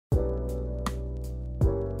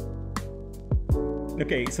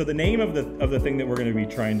okay, so the name of the thing that we're going to be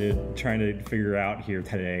trying to figure out here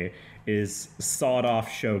today is Sawed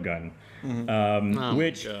Off Shogun.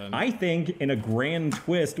 Which God. I think, in a grand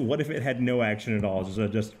twist, what if it had no action at all?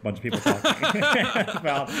 Just a bunch of people talking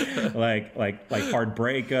about like hard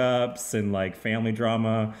breakups and like family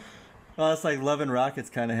drama. Well, it's like Love and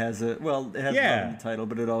Rockets kind of has it. Well, it has love in the title,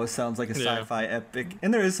 but it always sounds like a sci-fi epic.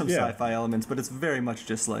 And there is some sci-fi elements, but it's very much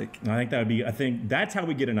just like. I think that's how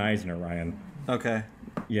we get an Eisner, Ryan. Okay.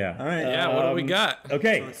 Yeah. All right. Yeah. What do we got?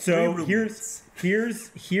 Okay. So here's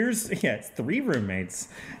it's 3 roommates.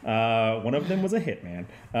 One of them was a hitman.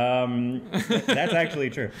 That's actually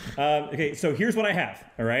true. Okay. So here's what I have.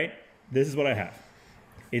 All right. This is what I have.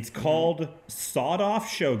 It's called Sawed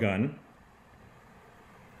Off Shogun.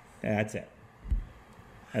 That's it.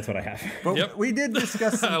 That's what I have. But we did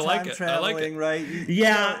discuss some time traveling, right?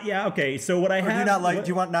 Yeah. Okay. So what I have. Do you not like? Do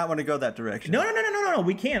you not want to go that direction? No.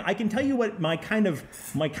 We can't. I can tell you what my kind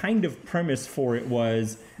of premise for it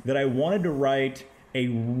was, that I wanted to write a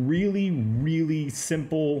really, really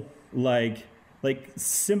simple, like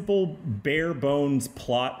simple bare bones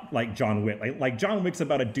plot, like John Wick. Like John Wick's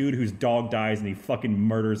about a dude whose dog dies and he fucking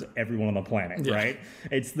murders everyone on the planet, right?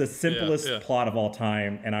 It's the simplest plot of all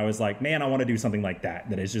time, and I was like, man, I want to do something like that.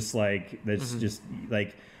 That is just like just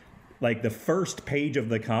like the first page of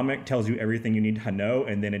the comic tells you everything you need to know,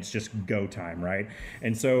 and then it's just go time, right?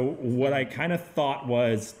 And so what I kind of thought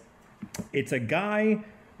was, it's a guy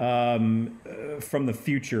from the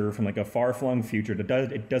future, from like a far-flung future.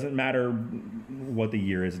 It doesn't matter what the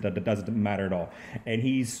year is. It doesn't matter at all. And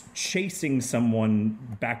he's chasing someone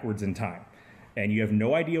backwards in time. And you have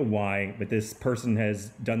no idea why, but this person has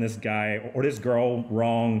done this guy or this girl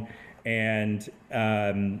wrong. And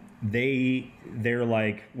they're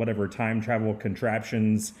like whatever time travel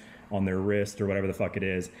contraptions on their wrist or whatever the fuck it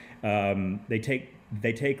is. They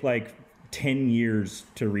take like 10 years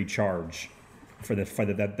to recharge for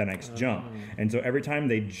the next jump. And so every time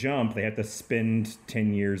they jump, they have to spend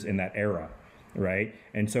 10 years in that era, right?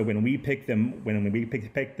 And so when we pick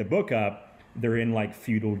the book up, they're in like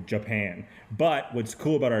feudal Japan. But what's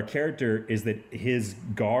cool about our character is that his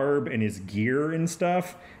garb and his gear and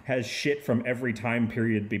stuff has shit from every time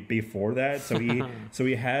period before that. So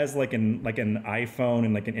he has like an iPhone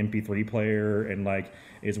and like an MP3 player, and like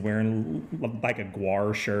is wearing like a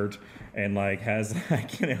Guar shirt, and like has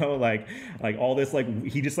like, you know, like all this, like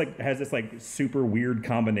he just like has this like super weird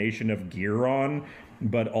combination of gear on,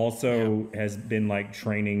 but also has been like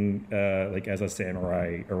training like as a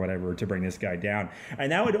samurai or whatever to bring this guy down.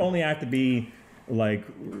 And that would only have to be like,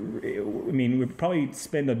 I mean, we'd probably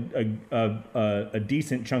spend a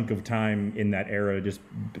decent chunk of time in that era just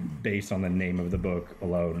based on the name of the book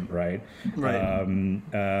alone, right? Right.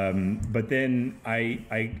 But then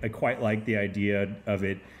I quite like the idea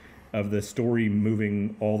of the story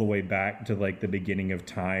moving all the way back to like the beginning of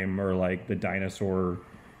time, or like the dinosaur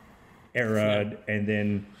era, and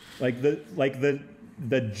then like the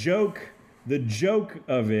joke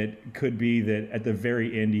of it could be that at the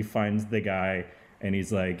very end he finds the guy and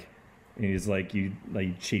he's like you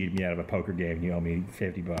cheated me out of a poker game, you owe me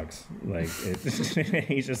 $50. Like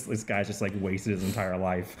this guy's just like wasted his entire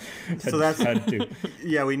life so that's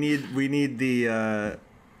yeah, we need the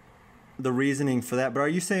reasoning for that. But are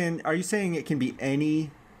you saying it can be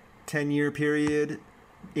any 10-year period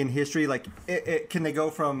in history? Like, can they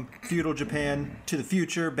go from feudal Japan to the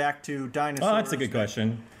future, back to dinosaurs? Oh, that's a good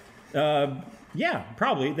question. Yeah,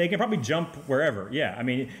 probably. They can probably jump wherever. Yeah, I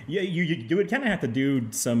mean, you would kind of have to do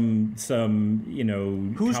some you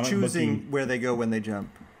know. Who's choosing where they go when they jump?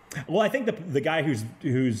 Well, I think the guy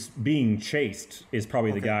who's being chased is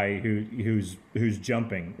probably the guy who's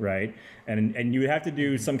jumping, right? And you would have to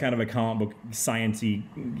do some kind of a comic book sciencey,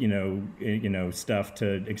 you know stuff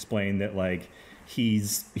to explain that, like,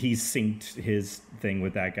 he's synced his thing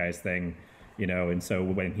with that guy's thing, you know, and so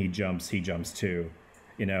when he jumps too,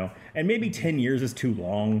 you know. And maybe 10 years is too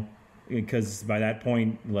long, because by that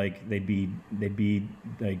point, like, they'd be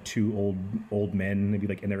like two old men. They'd be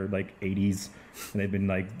like in their like 80s, and they've been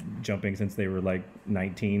like jumping since they were like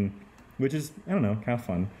 19, which is, I don't know, kind of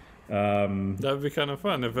fun. That'd be kind of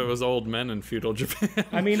fun if it was old men in feudal Japan.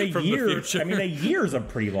 I mean, a year's a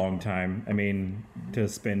pretty long time. I mean, to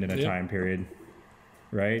spend in a time period,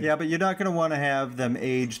 right? Yeah, but you're not going to want to have them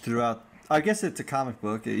age throughout. I guess it's a comic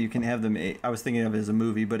book. You can have them. I was thinking of it as a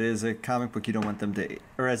movie, but as a comic book, you don't want them to,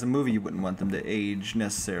 or as a movie, you wouldn't want them to age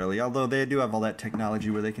necessarily. Although they do have all that technology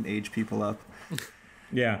where they can age people up.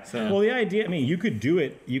 Yeah. So. Well, the idea, I mean, you could do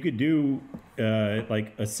it. You could do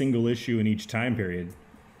like a single issue in each time period,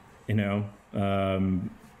 you know.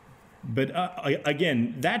 But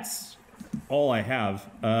again, that's all I have.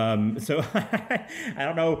 So I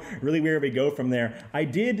don't know really where we go from there. I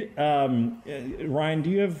did. Ryan, do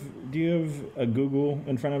you have a Google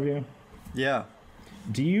in front of you? Yeah.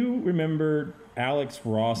 Do you remember Alex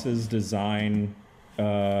Ross's design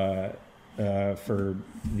for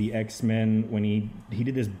the X-Men when he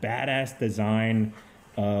did this badass design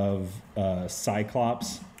of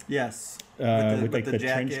Cyclops? Yes. With the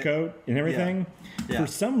trench coat and everything. Yeah. For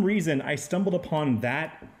some reason, I stumbled upon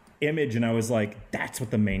that image and I was like, "That's what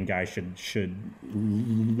the main guy should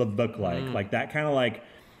look like." Like that kind of like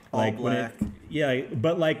all black.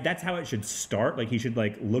 But like that's how it should start. Like he should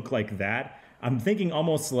like look like that. I'm thinking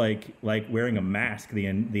almost like wearing a mask the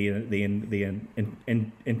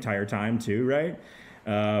entire time too, right?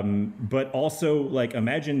 But also like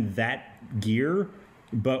imagine that gear,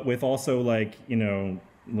 but with also like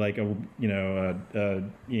like a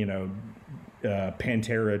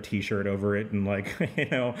Pantera T-shirt over it, and like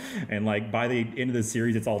and like by the end of the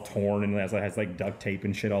series, it's all torn and has like duct tape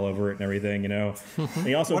and shit all over it and everything. And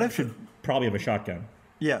he also should probably have a shotgun.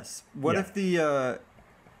 Yes. What if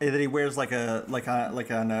that he wears like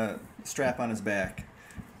on a strap on his back?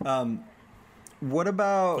 What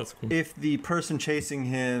about cool. If the person chasing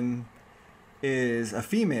him is a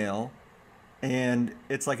female, and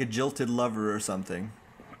it's like a jilted lover or something?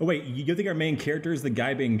 Oh wait, you think our main character is the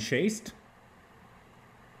guy being chased?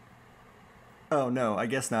 Oh no, I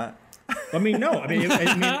guess not. I mean, no. I mean,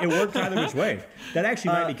 it worked either which way. That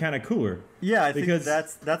actually might be kind of cooler. Yeah, I think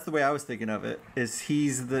that's the way I was thinking of it. Is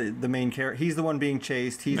he's the main character? He's the one being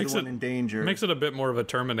chased. He's the one in danger. Makes it a bit more of a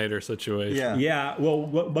Terminator situation. Yeah. Yeah. Well,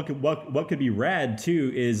 what could be rad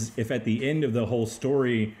too is if at the end of the whole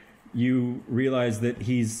story you realize that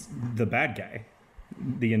he's the bad guy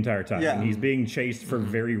the entire time. Yeah. And he's being chased for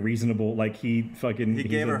very reasonable. Like he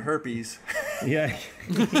gave her herpes. Yeah.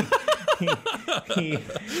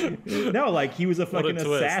 Like he was a fucking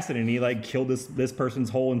assassin and he like killed this person's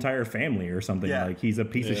whole entire family or something. Yeah. Like he's a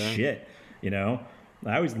piece of shit, I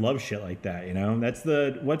always love shit like that, That's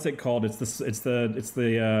what's it called? It's the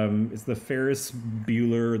Ferris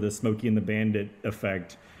Bueller, the Smokey and the Bandit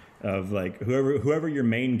effect of like whoever your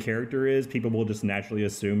main character is, people will just naturally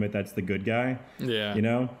assume that's the good guy.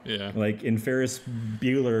 Yeah. Yeah. Like in Ferris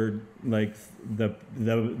Bueller, like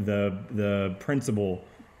the principal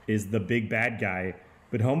is the big bad guy,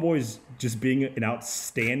 but Homeboy's just being an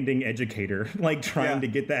outstanding educator, like trying to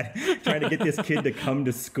get this kid to come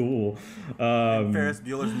to school. And Ferris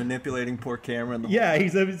Bueller's manipulating poor Cameron.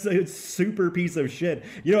 He's a super piece of shit.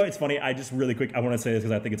 It's funny. I just really quick, I want to say this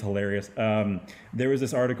because I think it's hilarious. There was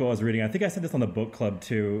this article I was reading. I think I said this on the book club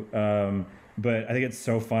too. But I think it's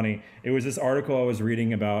so funny. It was this article I was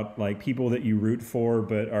reading about like people that you root for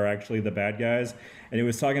but are actually the bad guys, and it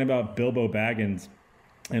was talking about Bilbo Baggins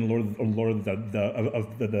and Lord of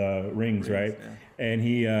the Rings, right? Yeah. And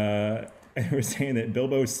he was saying that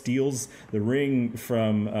Bilbo steals the ring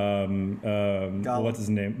from what's his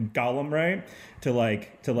name, Gollum, right?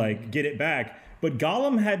 To get it back. But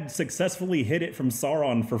Gollum had successfully hid it from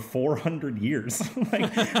Sauron for 400 years.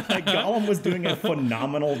 like Gollum was doing a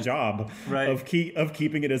phenomenal job of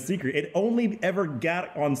keeping it a secret. It only ever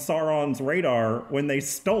got on Sauron's radar when they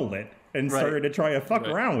stole it and started to try to fuck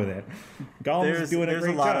around with it. Gollum's doing a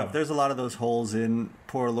great job. There's a lot of those holes in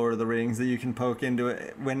poor Lord of the Rings that you can poke into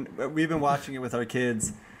it. When we've been watching it with our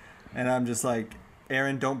kids, and I'm just like,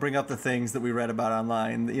 Aaron, don't bring up the things that we read about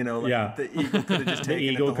online. The eagle could have just taken the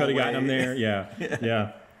eagle could have gotten him there.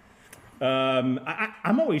 Yeah.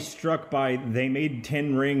 I'm always struck by they made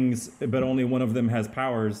 10 rings, but only one of them has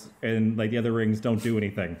powers, and like the other rings don't do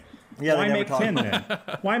anything. Yeah, why make 10 then?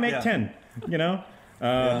 Why make 10?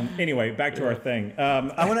 Anyway, back to our thing.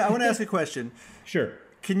 I want to ask a question. Sure.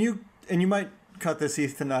 Can you? And you might cut this,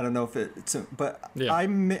 Ethan. I don't know if it's, but I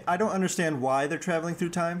don't understand why they're traveling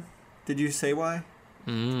through time. Did you say why?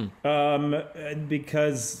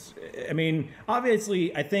 Because I mean,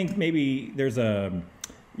 obviously, I think maybe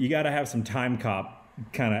you got to have some time cop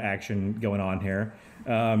kind of action going on here.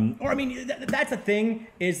 Or I mean, that's the thing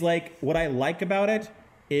is like what I like about it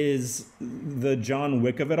is the John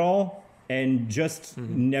Wick of it all, and just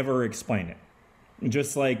never explain it.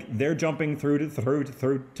 Just like they're jumping through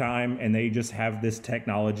time, and they just have this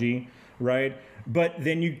technology, right? But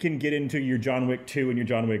then you can get into your John Wick 2 and your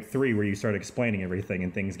John Wick 3 where you start explaining everything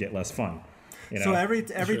and things get less fun. So every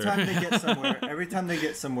time they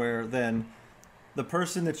get somewhere, then the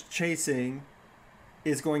person that's chasing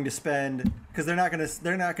is going to spend, because they're not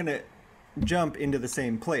gonna jump into the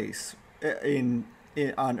same place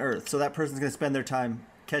on Earth. So that person's gonna spend their time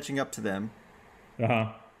catching up to them.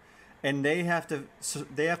 And they have to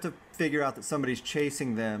figure out that somebody's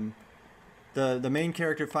chasing them the main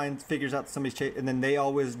character figures out somebody's chase, and then they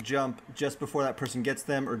always jump just before that person gets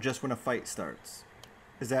them, or just when a fight starts.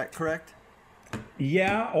 Is that correct?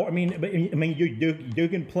 Yeah, or I mean, you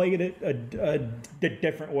can play it a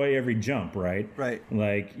different way every jump, right? Right.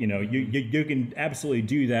 Like, you know, you can absolutely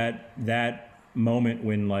do that moment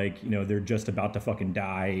when, like, you know, they're just about to fucking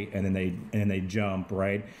die and then they jump,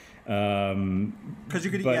 right? Because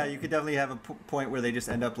you could definitely have a point where they just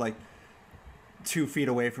end up like 2 feet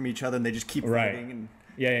away from each other and they just keep fighting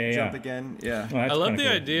and jump again. Yeah. Well, I love the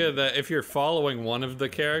idea that if you're following one of the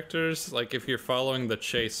characters, like if you're following the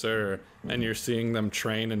chaser and you're seeing them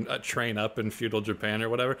train up in feudal Japan or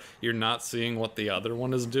whatever, you're not seeing what the other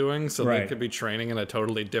one is doing. So they could be training in a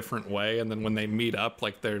totally different way, and then when they meet up,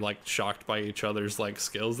 like they're like shocked by each other's like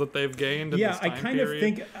skills that they've gained. Yeah, I kind of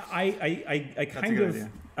think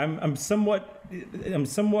I'm somewhat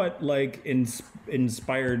like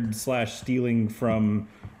inspired / stealing from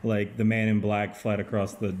like the Man in Black fled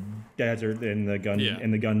across the desert and the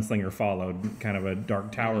gunslinger followed, kind of a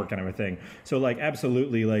Dark Tower kind of a thing. So like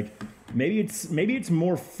absolutely, like maybe it's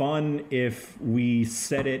more fun if we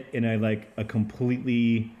set it in a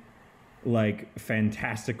completely like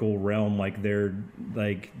fantastical realm, like they're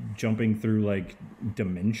like jumping through like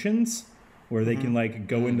dimensions where they can like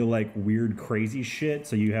go into like weird crazy shit,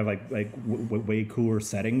 so you have like way cooler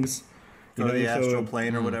settings. Go to the astral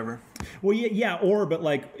plane or whatever. Well, but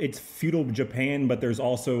like it's feudal Japan, but there's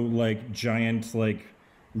also like giant like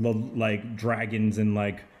dragons and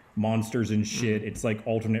like monsters and shit. It's like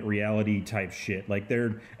alternate reality type shit. Like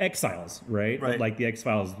they're exiles, right? Like the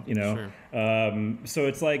X-Files, you know. Sure. So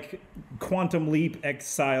it's like Quantum Leap,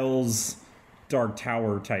 Exiles, Dark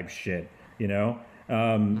Tower type shit, you know.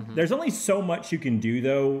 There's only so much you can do,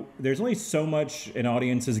 though. There's only so much an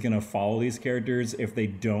audience is going to follow these characters if they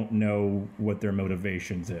don't know what their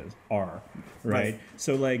motivations are, right?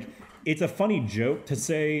 So, like, it's a funny joke to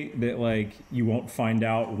say that, like, you won't find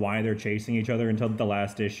out why they're chasing each other until the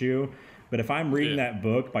last issue. But if I'm reading that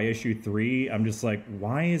book by issue 3, I'm just like,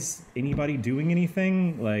 why is anybody doing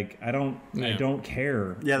anything? Like, I don't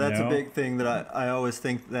care. Yeah, that's a big thing that I always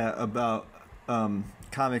think that about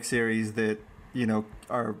comic series that, you know,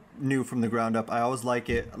 are new from the ground up. I always liked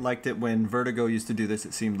it when Vertigo used to do this,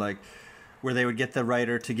 it seemed like, where they would get the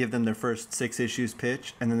writer to give them their first 6 issues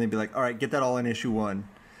pitch, and then they'd be like, all right, get that all in issue 1.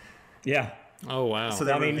 Yeah. Oh, wow. So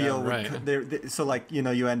that reveal, so like, you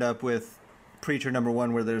know, you end up with Preacher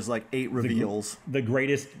 #1 where there's like 8 reveals. The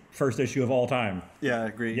greatest first issue of all time. Yeah, I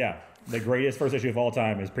agree. Yeah. The greatest first issue of all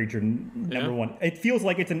time is Preacher #1. It feels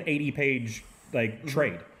like it's an 80-page like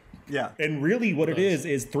trade. Yeah. And really what it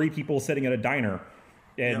is 3 people sitting at a diner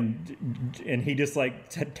and he just like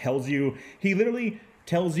tells you, he literally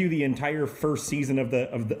tells you the entire first season of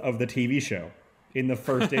the TV show in the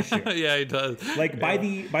first issue. Yeah, he does. Like by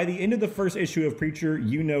the end of the first issue of Preacher,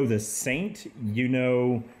 you know the saint, you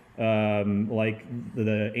know like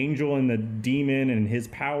the angel and the demon and his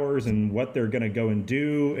powers and what they're gonna go and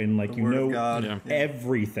do, and like you know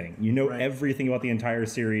everything. You know everything about the entire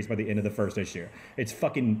series by the end of the first issue. It's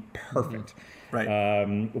fucking perfect.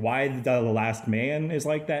 Right. Why the Last Man is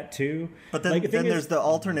like that too. But then, like, there's the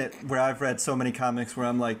alternate where I've read so many comics where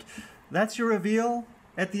I'm like, that's your reveal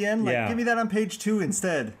at the end. Like, give me that on page 2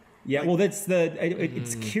 instead. Yeah, well, that's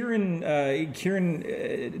it's Kieran. Kieran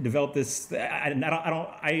developed this.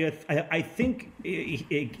 I think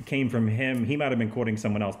it came from him. He might have been quoting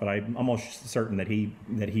someone else, but I'm almost certain that he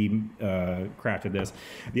crafted this.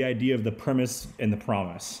 The idea of the premise and the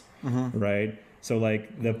promise, right? So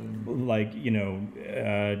like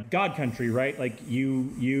God Country, right? Like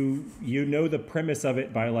you know the premise of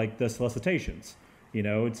it by like the solicitations. You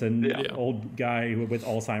know, it's an old guy with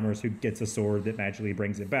Alzheimer's who gets a sword that magically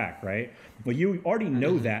brings it back, right? Well, you already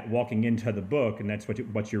know that walking into the book, and that's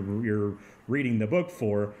what you're reading the book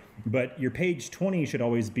for. But your page 20 should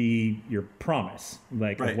always be your promise,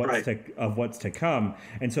 like of what's to come.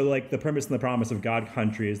 And so, like the premise and the promise of God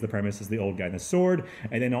Country is the premise is the old guy and the sword,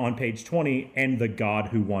 and then on page 20, and the God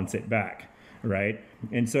who wants it back. Right.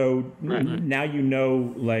 And so now, you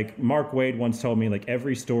know, like Mark Waid once told me, like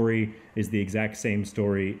every story is the exact same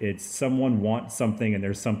story. It's someone wants something and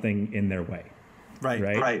there's something in their way.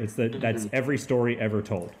 Right. It's that's every story ever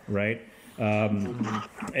told. Right.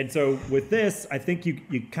 And so with this, I think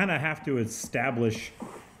you kind of have to establish,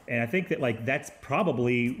 and I think that like that's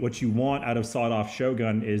probably what you want out of Sawed Off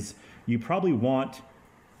Shogun is you probably want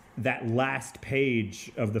that last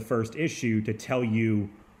page of the first issue to tell you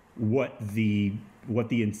what the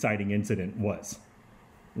inciting incident was,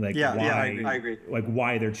 like why I agree. Like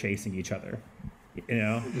why they're chasing each other, you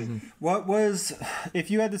know. What was,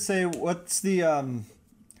 if you had to say, what's the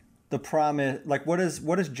the promise. Like, what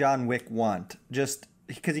does John Wick want? Just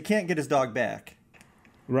because he can't get his dog back,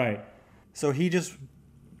 Right. so he just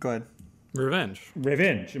go ahead. Revenge.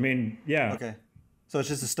 Revenge. I mean, yeah. Okay, so it's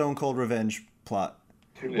just a stone cold revenge plot.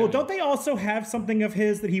 Well, don't they also have something of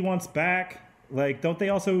his that he wants back? Like, don't they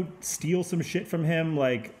also steal some shit from him?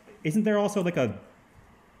 Like, isn't there also like a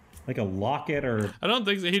locket or? I don't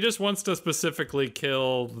think so. He just wants to specifically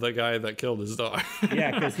kill the guy that killed his dog.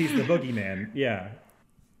 Yeah, because he's the boogeyman. Yeah.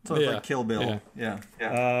 So it's like Kill Bill. Yeah.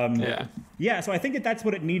 Yeah, so I think that's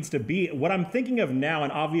what it needs to be. What I'm thinking of now,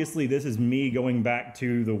 and obviously this is me going back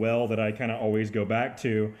to the well that I kind of always go back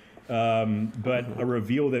to, but a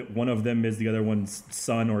reveal that one of them is the other one's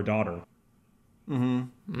son or daughter.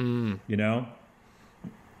 Mm-hmm. You know?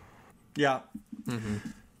 Yeah.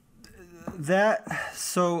 That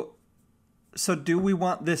so do we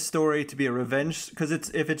want this story to be a revenge? Because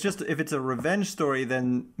if it's a revenge story,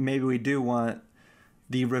 then maybe we do want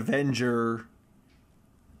the revenger.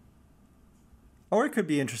 Or it could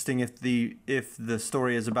be interesting if the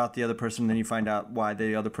story is about the other person, then you find out why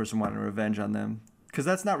the other person wanted revenge on them. Because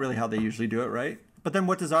that's not really how they usually do it, right? But then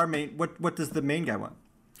what does the main guy want?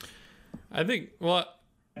 I think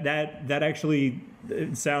That actually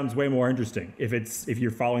sounds way more interesting if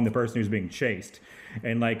you're following the person who's being chased,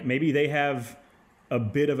 and like maybe they have a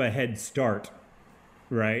bit of a head start,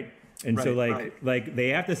 right? And so like they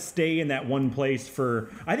have to stay in that one place for.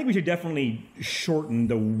 I think we should definitely shorten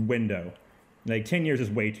the window. Like 10 years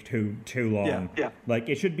is way too long. Yeah. Like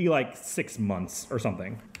it should be like 6 months or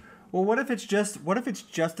something. Well, what if it's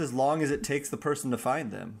just as long as it takes the person to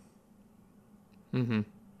find them? Mm-hmm. What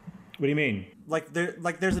do you mean? Like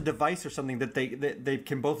there's a device or something that they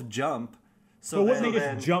can both jump. So but wouldn't they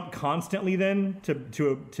just jump constantly then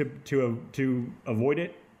to avoid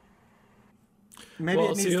it? Maybe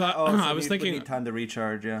it needs I was thinking need time to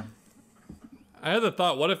recharge. Yeah. I had the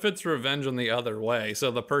thought, what if it's revenge in the other way? So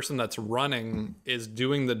the person that's running is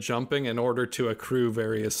doing the jumping in order to accrue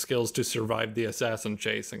various skills to survive the assassin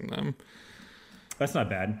chasing them. That's not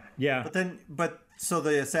bad. Yeah. But so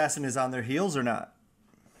the assassin is on their heels or not?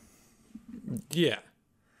 Yeah.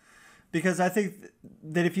 Because I think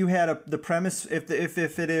that if you had the premise, if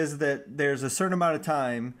it is that there's a certain amount of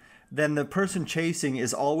time, then the person chasing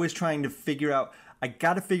is always trying to figure out, I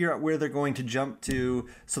got to figure out where they're going to jump to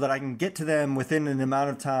so that I can get to them within an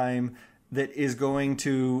amount of time that is going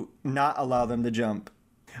to not allow them to jump.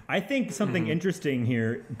 I think something interesting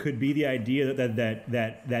here could be the idea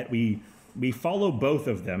that we follow both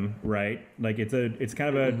of them, right? Like it's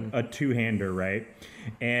kind of a two-hander, right?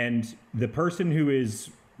 And the person who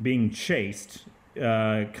is being chased,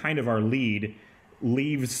 kind of our lead,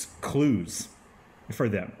 leaves clues for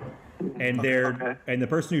them. And and the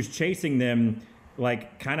person who's chasing them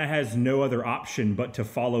like kind of has no other option but to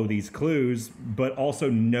follow these clues, but also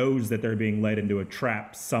knows that they're being led into a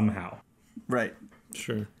trap somehow. Right.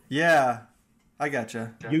 Sure. Yeah. I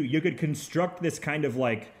gotcha. You could construct this kind of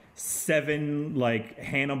like 7 like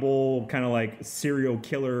Hannibal kind of like serial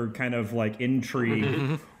killer kind of like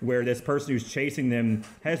intrigue where this person who's chasing them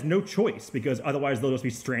has no choice because otherwise they'll just be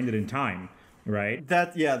stranded in time, right?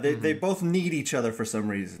 They both need each other for some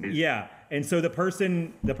reason. Yeah. And so the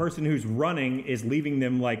person who's running is leaving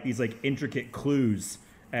them like these like intricate clues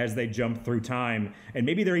as they jump through time, and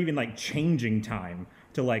maybe they're even like changing time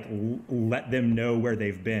to like let them know where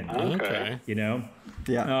they've been. Okay. You know?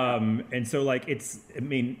 Yeah. And so like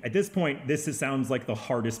at this point, sounds like the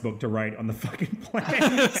hardest book to write on the fucking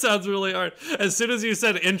planet. It sounds really hard. As soon as you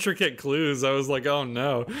said intricate clues, I was like, oh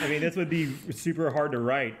no. I mean, this would be super hard to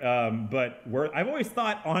write. But I've always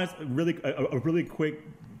thought, a really quick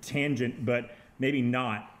tangent, but maybe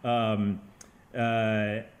not.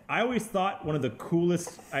 I always thought one of the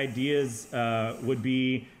coolest ideas would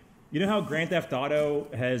be, you know how Grand Theft Auto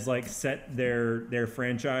has like set their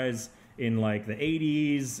franchise in like the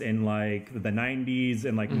 80s and like the 90s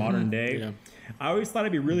and like modern day. Yeah. I always thought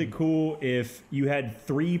it'd be really cool if you had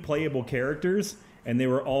 3 playable characters and they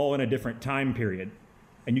were all in a different time period.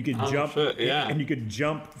 And you could and you could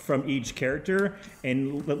jump from each character.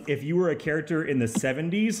 And if you were a character in the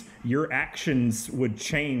 70s, your actions would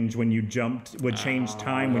change when you jumped, would change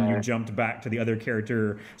time when you jumped back to the other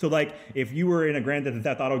character. So like if you were in a Grand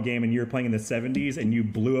Theft Auto game and you were playing in the 70s and you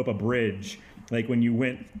blew up a bridge, like when you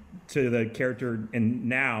went to the character and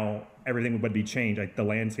now everything would be changed, like the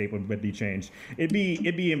landscape would be changed. It'd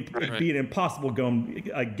be an impossible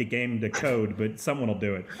game to code, but someone will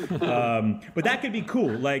do it. But that could be cool.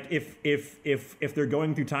 Like if they're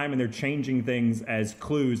going through time and they're changing things as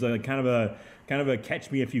clues, like kind of a catch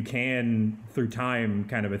me if you can through time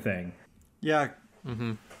kind of a thing. Yeah.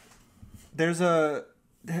 Mm-hmm. There's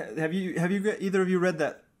have you either of you read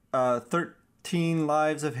that 13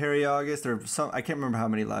 Lives of Harry August, or some, I can't remember how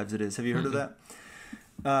many lives it is. Have you heard of that?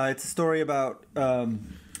 It's a story about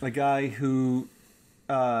a guy who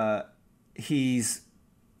he's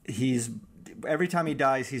every time he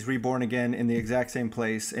dies, he's reborn again in the exact same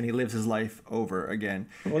place, and he lives his life over again.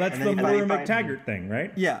 Well, that's the Laura McTaggart thing,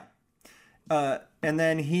 right? Yeah. And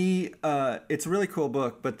then it's a really cool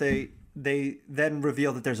book, but they then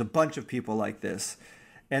reveal that there's a bunch of people like this.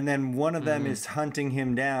 And then one of them is hunting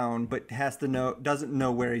him down, but doesn't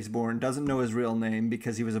know where he's born, doesn't know his real name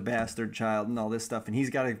because he was a bastard child and all this stuff, and he's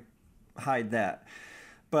got to hide that.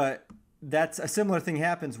 But that's a similar thing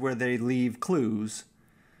happens where they leave clues.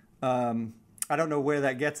 I don't know where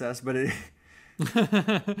that gets us, but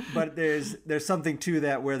but there's something to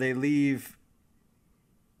that where they leave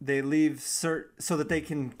so that they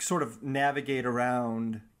can sort of navigate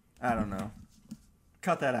around. I don't know.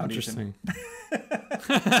 Cut that out. Interesting.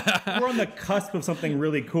 We're on the cusp of something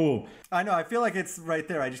really cool. I know. I feel like it's right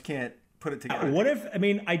there. I just can't put it together. What if? I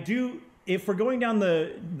mean, if we're going down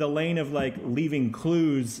the lane of like leaving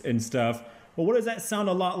clues and stuff. Well, what does that sound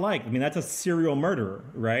a lot like? I mean, that's a serial murderer,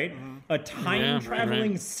 right? Mm-hmm. A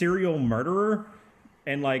time-traveling serial murderer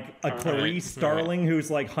and, like, a Clarice Starling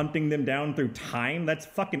who's, like, hunting them down through time. That's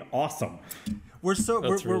fucking awesome. We're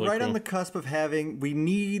really right on the cusp of we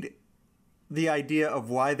need the idea of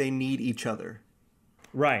why they need each other.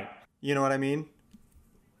 Right. You know what I mean?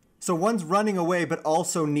 So one's running away, but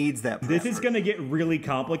also needs that preference. This is going to get really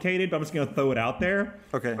complicated, but I'm just going to throw it out there.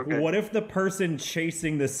 Okay. What if the person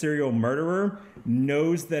chasing the serial murderer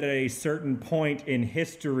knows that at a certain point in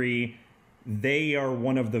history, they are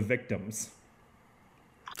one of the victims?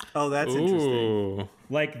 Oh, that's interesting.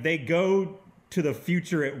 Like, they go to the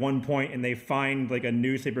future at one point, and they find, like, a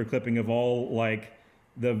newspaper clipping of all, like,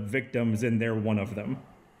 the victims, and they're one of them.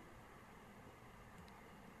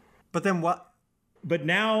 But then what? But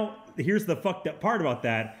now, here's the fucked up part about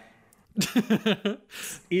that.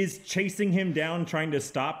 Is chasing him down, trying to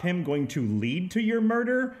stop him, going to lead to your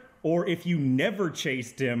murder? Or if you never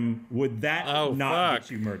chased him, would that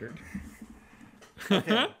get you murdered?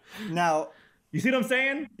 Okay. Now... You see what I'm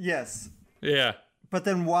saying? Yes. Yeah. But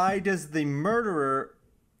then why does the murderer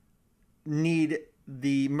need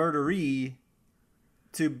the murderee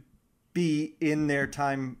to be in their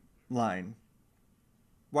timeline?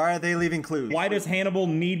 Why are they leaving clues? Why does Hannibal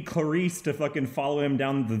need Clarice to fucking follow him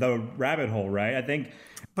down the rabbit hole, right? I think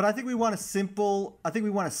we want a simple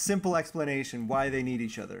explanation why they need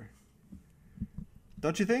each other.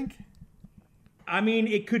 Don't you think? I mean,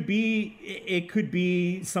 it could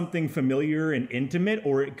be something familiar and intimate,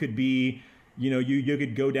 or it could be, you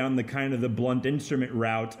could go down the kind of the blunt instrument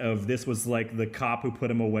route of this was like the cop who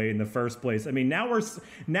put him away in the first place. I mean, now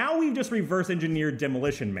we've just reverse engineered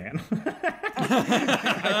Demolition Man.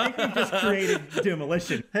 I think we've just created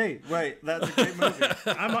Demolition. Hey, wait, that's a great movie.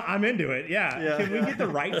 I'm into it. Yeah. Can we get the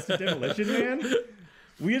rights to Demolition Man?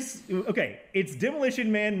 It's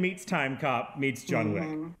Demolition Man meets Time Cop meets John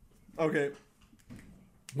Wick. Okay.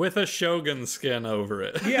 With a Shogun skin over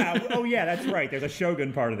it. Yeah. Oh, yeah. That's right. There's a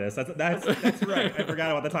Shogun part of this. That's right. I forgot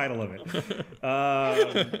about the title of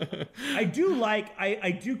it. I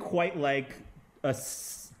do quite like a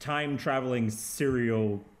time traveling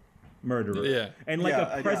serial murderer. Yeah. And like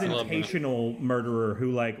a presentational murderer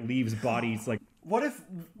who like leaves bodies like. What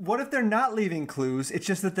if they're not leaving clues? It's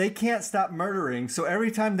just that they can't stop murdering. So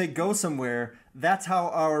every time they go somewhere, that's how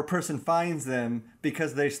our person finds them,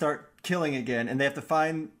 because they start killing again, and they have to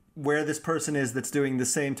find where this person is that's doing the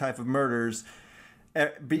same type of murders.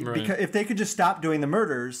 Because if they could just stop doing the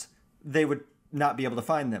murders, they would not be able to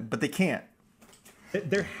find them, but they can't.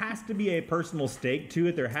 There has to be a personal stake to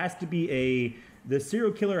it. There has to be the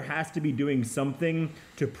serial killer has to be doing something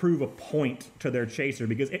to prove a point to their chaser,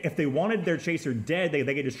 because if they wanted their chaser dead, they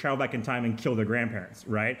could just travel back in time and kill their grandparents,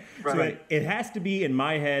 right? So it has to be, in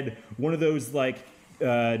my head, one of those like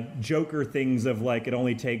Joker things of like, it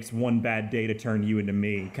only takes one bad day to turn you into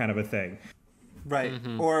me kind of a thing. Right.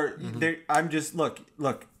 Or I'm just, look,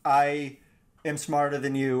 I am smarter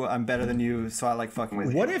than you, I'm better than you, so I like fucking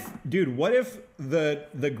with you. What if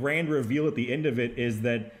the grand reveal at the end of it is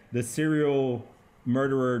that the serial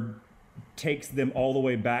murderer takes them all the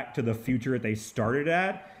way back to the future that they started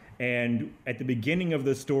at, and at the beginning of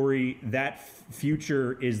the story, that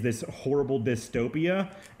future is this horrible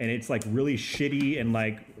dystopia, and it's like really shitty and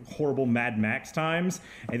like horrible Mad Max times,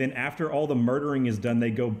 and then after all the murdering is done,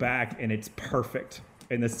 they go back and it's perfect.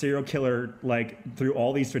 And the serial killer, like, through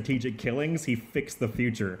all these strategic killings, he fixed the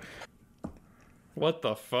future. What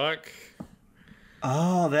the fuck?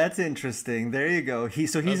 Oh, that's interesting. There you go.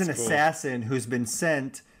 He's an assassin who's been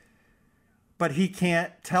sent, but he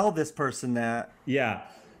can't tell this person that. Yeah.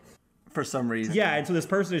 for some reason. Yeah, and so this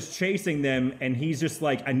person is chasing them, and he's just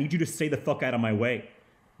like, I need you to stay the fuck out of my way.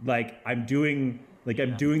 Like, I'm doing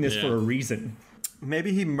this for a reason.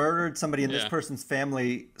 Maybe he murdered somebody in this person's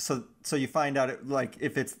family, so you find out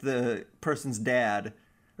if it's the person's dad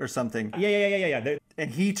or something. Yeah.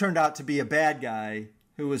 And he turned out to be a bad guy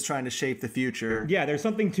who was trying to shape the future. Yeah, there's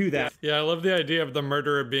something to that. Yeah, I love the idea of the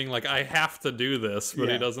murderer being like, I have to do this, but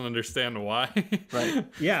he doesn't understand why. Right.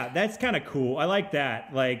 Yeah, that's kind of cool. I like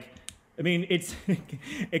that. Like, I mean,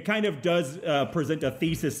 it kind of does present a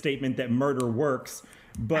thesis statement that murder works.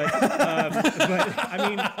 But I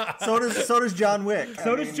mean, so does John Wick.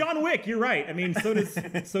 So does John Wick. You're right. I mean, so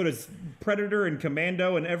does Predator and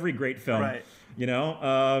Commando and every great film. Right. You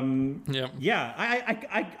know. Yeah.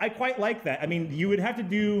 I quite like that. I mean, you would have to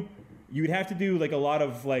do like a lot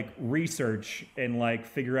of like research and like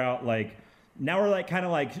figure out like. Now we're like kind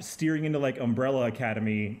of like steering into like Umbrella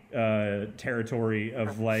Academy territory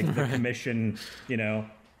of like the commission. You know.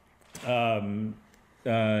 Oh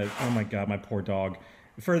my God, my poor dog.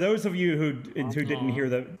 For those of you who didn't hear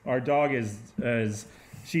that, our dog is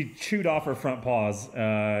she chewed off her front paws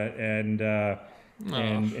and now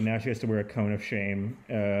she has to wear a cone of shame.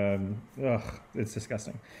 It's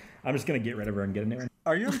disgusting. I'm just gonna get rid of her and get a new one.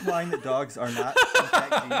 Are you implying that dogs are not in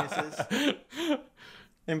fact geniuses?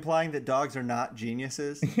 Implying that dogs are not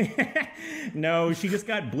geniuses? No, she just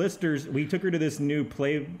got blisters. We took her to this new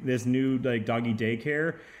like doggy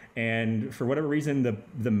daycare. And for whatever reason, the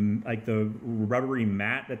rubbery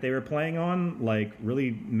mat that they were playing on like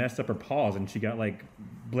really messed up her paws, and she got like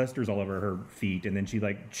blisters all over her feet. And then she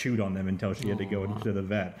like chewed on them until she had to go into the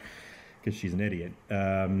vet because she's an idiot.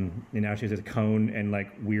 And now she has a cone and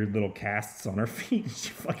like weird little casts on her feet. She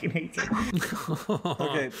fucking hates it.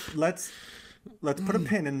 Okay, let's put a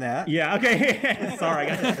pin in that. Yeah. Okay. Sorry, I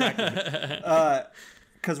got distracted.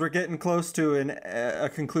 Because we're getting close to a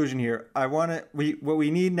conclusion here. What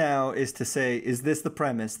we need now is to say, is this the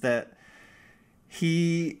premise that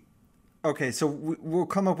he? Okay, so we'll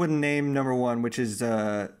come up with name number one, which is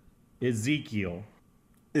Ezekiel.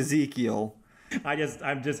 Ezekiel.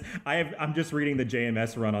 I'm just reading the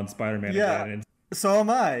JMS run on Spider-Man. Yeah. Again, and so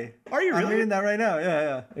am I. Are you really? I'm reading that right now.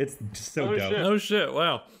 Yeah. It's just so dope. No shit.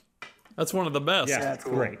 Wow. That's one of the best. Yeah, it's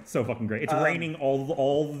cool. great. So fucking great. It's raining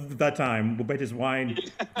all the time, which is why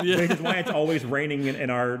it's always raining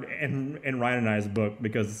in Ryan and I's book,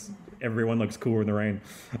 because everyone looks cooler in the rain.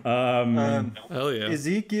 Hell yeah.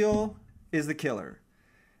 Ezekiel is the killer.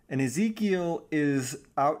 And Ezekiel is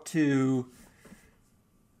out to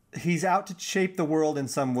shape the world in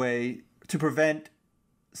some way to prevent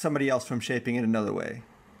somebody else from shaping it another way.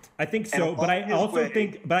 I think so, but I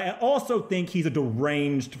also think he's a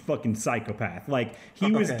deranged fucking psychopath. Like,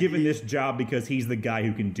 he was given this job because he's the guy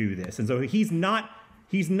who can do this, and so he's not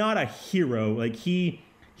a hero. Like,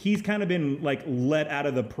 he's kind of been like let out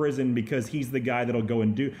of the prison because he's the guy that'll go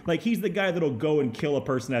and do, like, he's the guy that'll go and kill a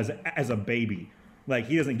person as a baby. Like,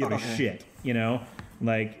 he doesn't give a shit, you know.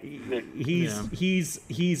 Like, he's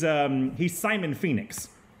Simon Phoenix,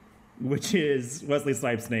 which is Wesley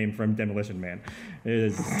Snipes' name from Demolition Man. It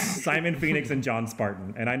is Simon Phoenix and John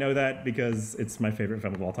Spartan, and I know that because it's my favorite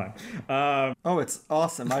film of all time. It's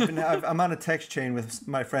awesome. I'm on a text chain with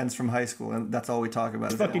my friends from high school, and that's all we talk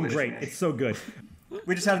about. It's fucking great. It's so good.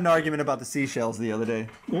 We just had an argument about the seashells the other day.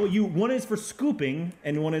 Well, one is for scooping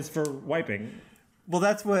and one is for wiping. Well,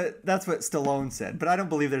 that's what Stallone said, but I don't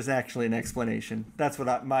believe there's actually an explanation. That's what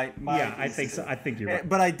I think so. I think you're right.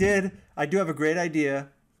 But I do have a great idea.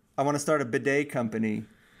 I want to start a bidet company,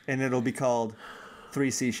 and it'll be called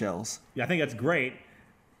Three Seashells. Yeah, I think that's great.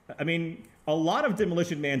 I mean, a lot of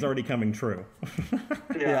Demolition Man's already coming true.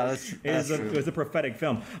 Yeah, that's true. It was a prophetic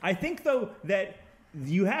film. I think, though, that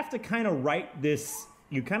you have to kind of write this.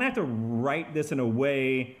 You kind of have to write this in a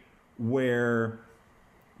way where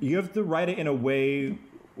I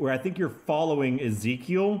think you're following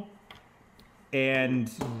Ezekiel, and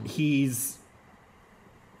he's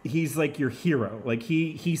like your hero. Like,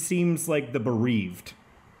 he seems like the bereaved,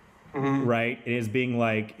 right? It is being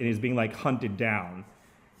like hunted down,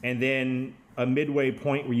 and then a midway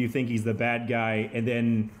point where you think he's the bad guy, and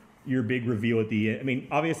then your big reveal at the end. I mean,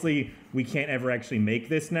 obviously we can't ever actually make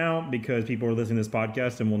this now because people are listening to this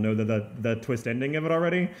podcast and will know the twist ending of it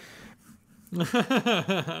already.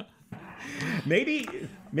 Maybe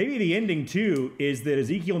the ending too is that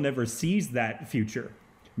Ezekiel never sees that future.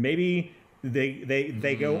 Maybe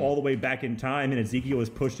they go all the way back in time, and Ezekiel is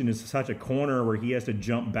pushed into such a corner where he has to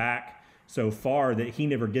jump back so far that he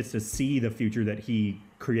never gets to see the future that he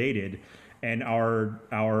created. And our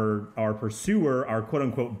pursuer, our quote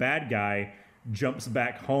unquote bad guy, jumps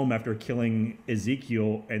back home after killing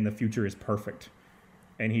Ezekiel, and the future is perfect.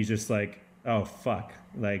 and he's just like, oh fuck,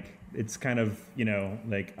 like it's kind of, you know,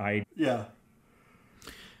 like Yeah.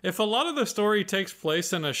 If a lot of the story takes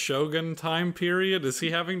place in a Shogun time period, is he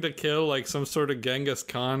having to kill like some sort of Genghis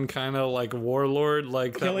Khan kind of like warlord,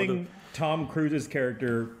 like killing Tom Cruise's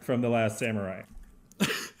character from The Last Samurai.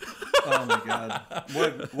 Oh my god,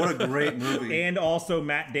 what a great movie! And also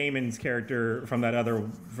Matt Damon's character from that other,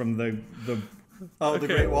 from the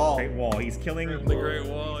Great Wall. Great Wall. He's killing the Great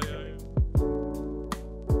Wall. Yeah.